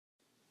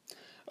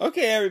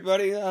Okay,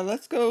 everybody,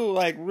 let's go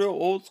like real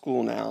old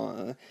school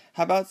now.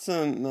 How about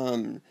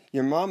some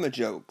your mama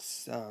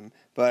jokes?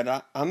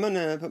 But I'm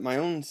gonna put my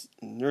own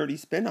nerdy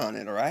spin on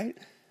it. All right.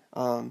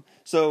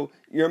 So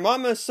your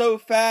mama's so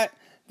fat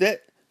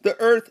that the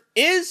Earth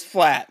is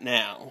flat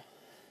now.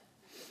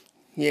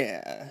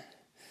 Yeah,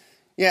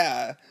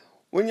 yeah.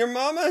 When your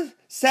mama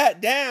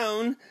sat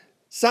down,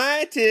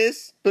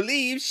 scientists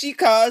believe she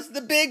caused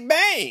the Big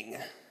Bang.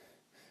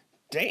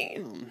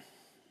 Damn.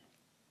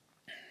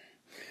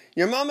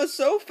 Your mama's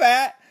so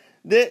fat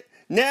that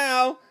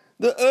now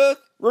the earth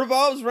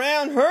revolves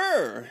around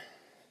her.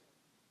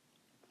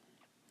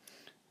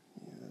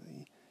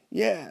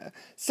 Yeah.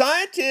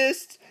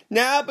 Scientists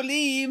now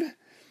believe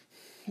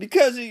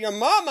because of your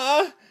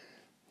mama,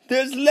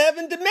 there's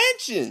 11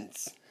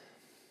 dimensions.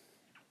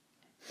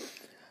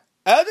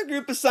 Other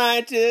group of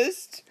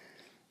scientists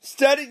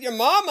studied your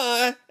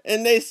mama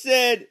and they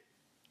said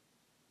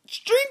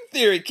string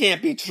theory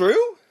can't be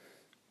true.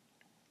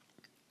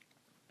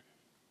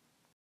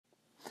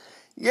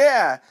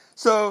 Yeah,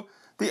 so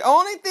the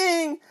only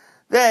thing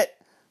that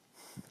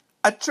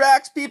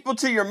attracts people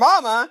to your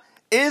mama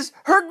is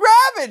her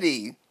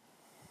gravity.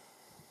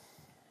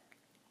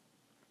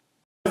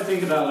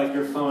 Think about like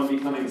your phone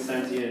becoming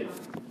sentient.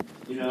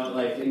 You know,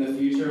 like in the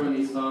future when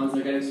these phones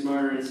are getting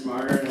smarter and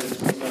smarter and it's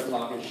gonna start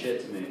talking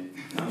shit to me.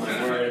 I'm like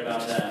worried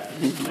about that.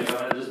 Like I'm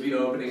gonna just be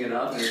opening it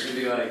up and it's gonna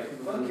be like,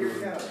 fuck your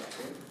couch.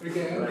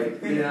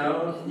 Like, you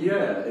know,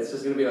 yeah, it's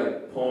just gonna be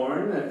like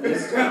porn at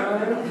this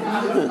time.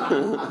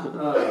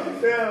 Hell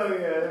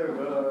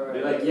yeah, Be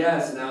like,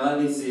 yes, now let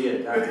me see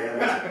it. God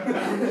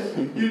damn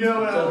it. You know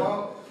what I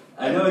want?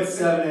 I know it's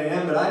 7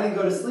 a.m., but I didn't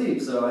go to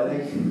sleep, so I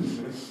think.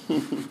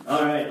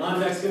 All right, on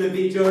deck's going to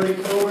be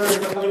Jordan Comer.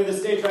 Coming to the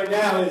stage right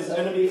now is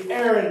going to be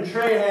Aaron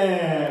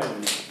Trahan.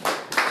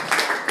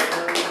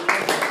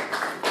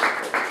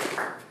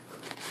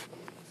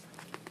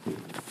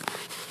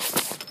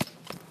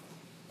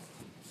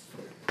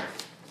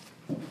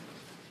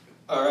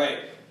 All right,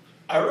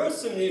 I wrote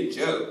some new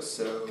jokes,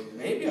 so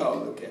maybe I'll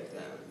look at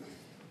them.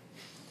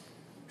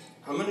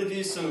 I'm gonna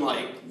do some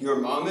like your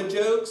mama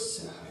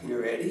jokes. You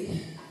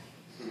ready?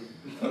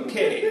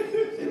 Okay,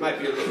 it might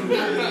be a little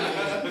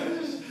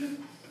weird.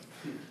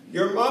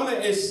 Your mama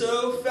is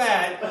so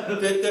fat that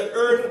the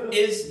earth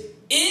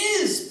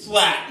is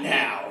flat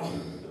now.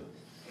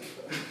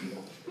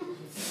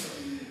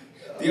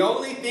 The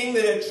only thing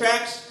that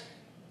attracts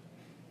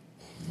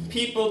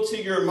people to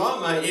your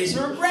mama is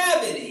her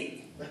gravity.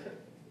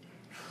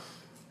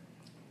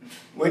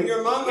 When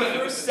your mama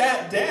first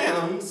sat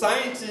down,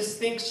 scientists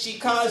think she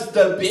caused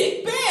the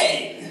Big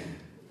Bang.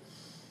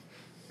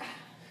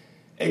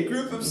 A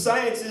group of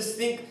scientists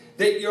think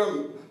that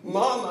your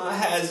mama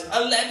has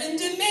 11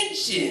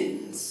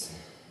 dimensions.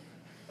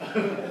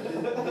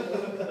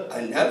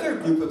 Another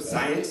group of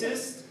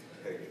scientists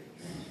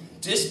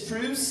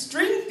disproves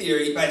string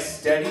theory by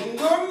studying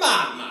your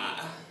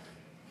mama.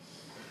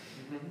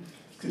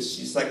 Because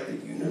she's like the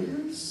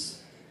universe.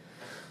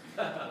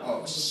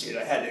 Oh shit,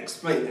 I had to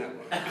explain that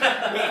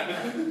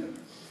one.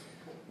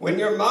 When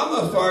your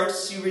mama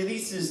farts, she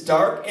releases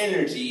dark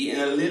energy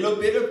and a little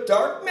bit of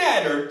dark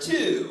matter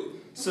too.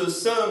 So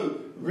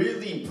some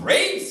really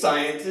brave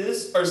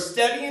scientists are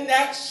studying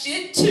that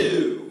shit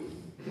too.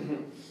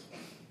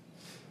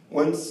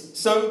 Once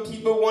some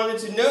people wanted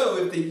to know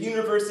if the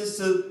universe is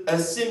a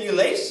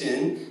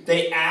simulation,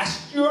 they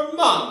asked your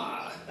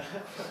mama.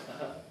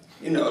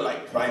 You know,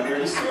 like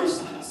primary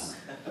sources.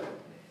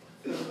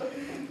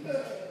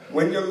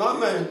 When your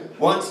mama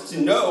wants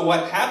to know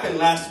what happened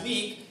last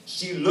week,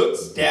 she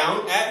looks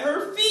down at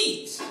her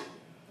feet.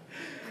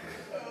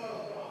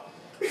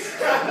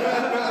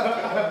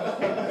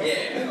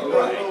 Yeah,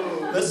 alright.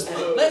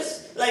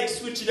 Let's like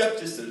switch it up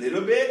just a little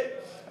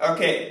bit.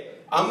 Okay,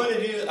 I'm gonna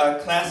do a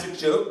classic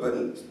joke, but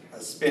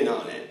a spin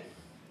on it.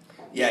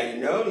 Yeah, you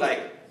know,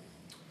 like,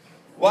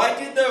 why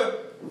did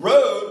the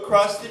road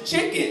cross the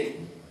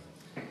chicken?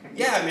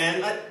 Yeah, man,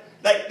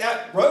 like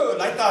that road,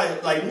 I thought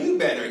it like knew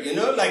better, you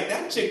know? Like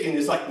that chicken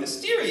is like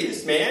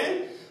mysterious,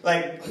 man.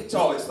 Like, it's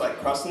always like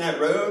crossing that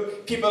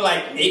road. People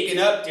like making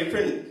up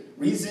different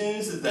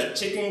reasons that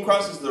chicken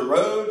crosses the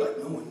road. Like,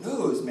 no one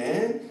knows,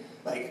 man.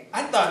 Like,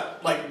 I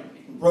thought like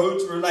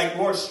roads were like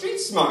more street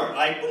smart.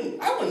 Like,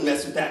 I wouldn't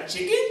mess with that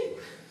chicken.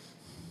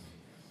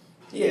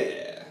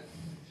 Yeah.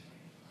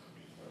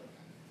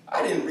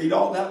 I didn't read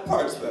all that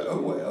parts, but oh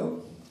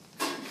well.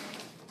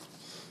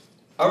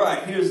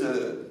 Alright, here's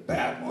a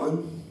bad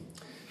one.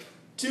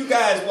 Two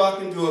guys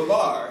walk into a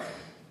bar.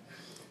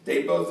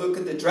 They both look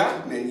at the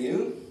draft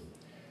menu.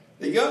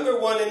 The younger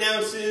one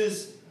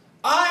announces,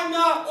 "I'm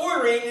not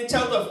ordering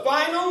until the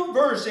final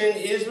version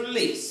is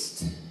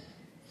released."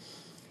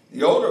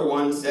 The older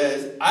one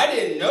says, "I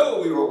didn't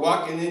know we were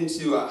walking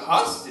into a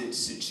hostage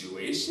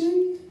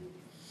situation."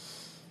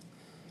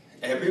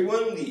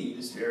 Everyone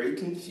leaves very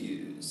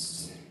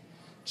confused,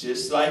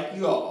 just like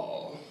you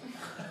all.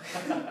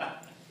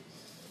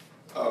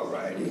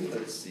 Alrighty,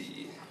 let's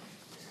see.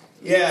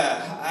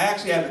 Yeah, I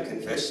actually have a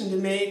confession to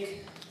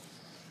make.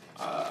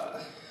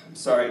 I'm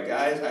sorry,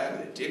 guys, I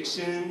have an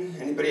addiction.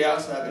 Anybody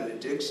else have an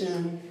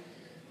addiction?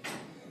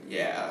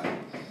 Yeah.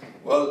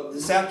 Well,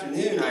 this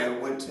afternoon I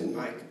went to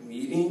my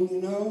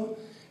meeting,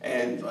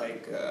 and I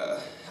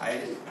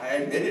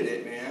admitted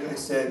it, man. I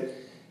said,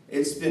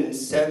 it's been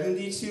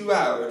 72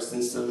 hours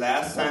since the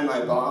last time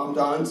I bombed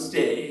on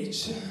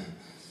stage.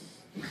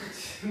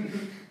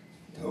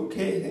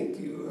 Okay, thank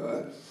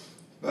you.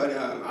 But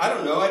I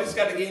don't know, I just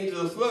got to get into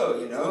the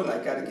flow,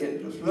 got to get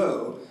into the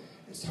flow.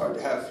 It's hard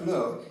to have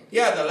flow.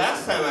 Yeah, the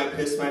last time I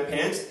pissed my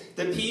pants,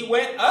 the pee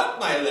went up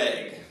my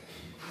leg.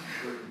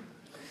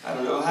 I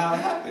don't know how it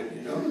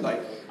happened,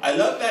 I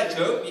love that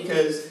joke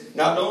because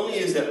not only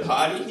is it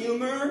potty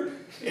humor,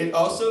 it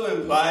also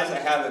implies I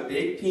have a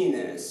big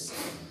penis.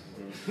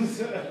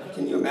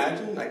 Can you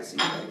imagine?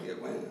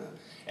 It went up.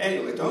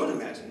 Anyway, don't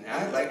imagine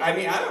that. I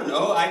don't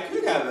know. I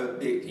could have a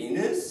big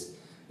penis,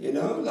 I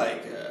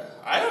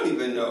don't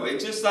even know.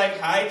 It just,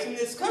 hides in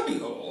this cubby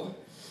hole.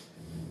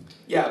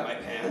 Yeah, my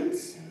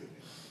pants.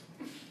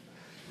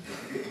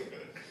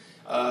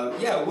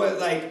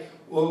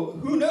 Well,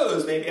 who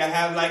knows? Maybe I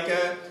have,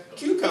 a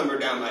cucumber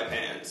down my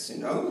pants,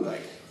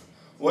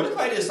 what if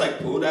I just,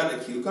 pulled out a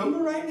cucumber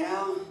right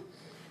now?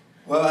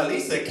 Well, at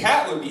least a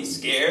cat would be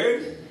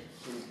scared.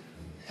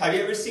 Have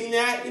you ever seen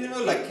that,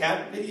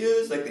 cat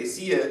videos? They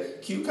see a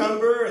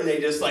cucumber and they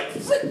just,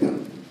 flip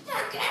the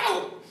fuck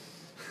out.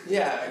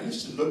 Yeah, you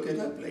should look it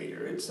up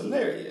later. It's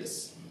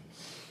hilarious.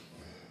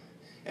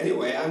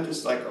 Anyway, I'm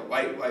just like a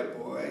white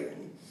boy.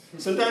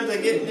 Sometimes I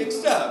get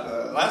mixed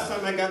up. Last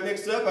time I got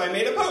mixed up, I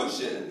made a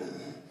potion.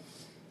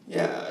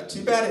 Yeah,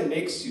 too bad it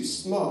makes you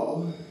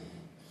small.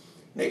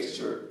 Makes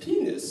your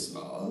penis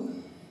small.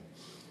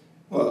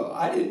 Well,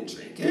 I didn't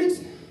drink it.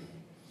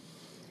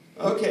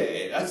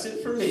 Okay, that's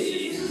it for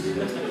me.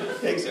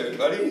 Thanks,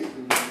 everybody.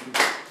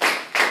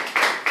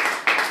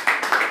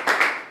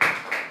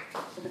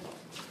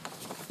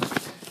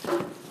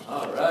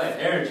 All right,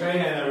 Aaron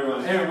Trahan,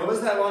 everyone. Aaron, what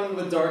was that one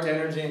with dark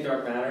energy and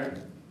dark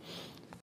matter?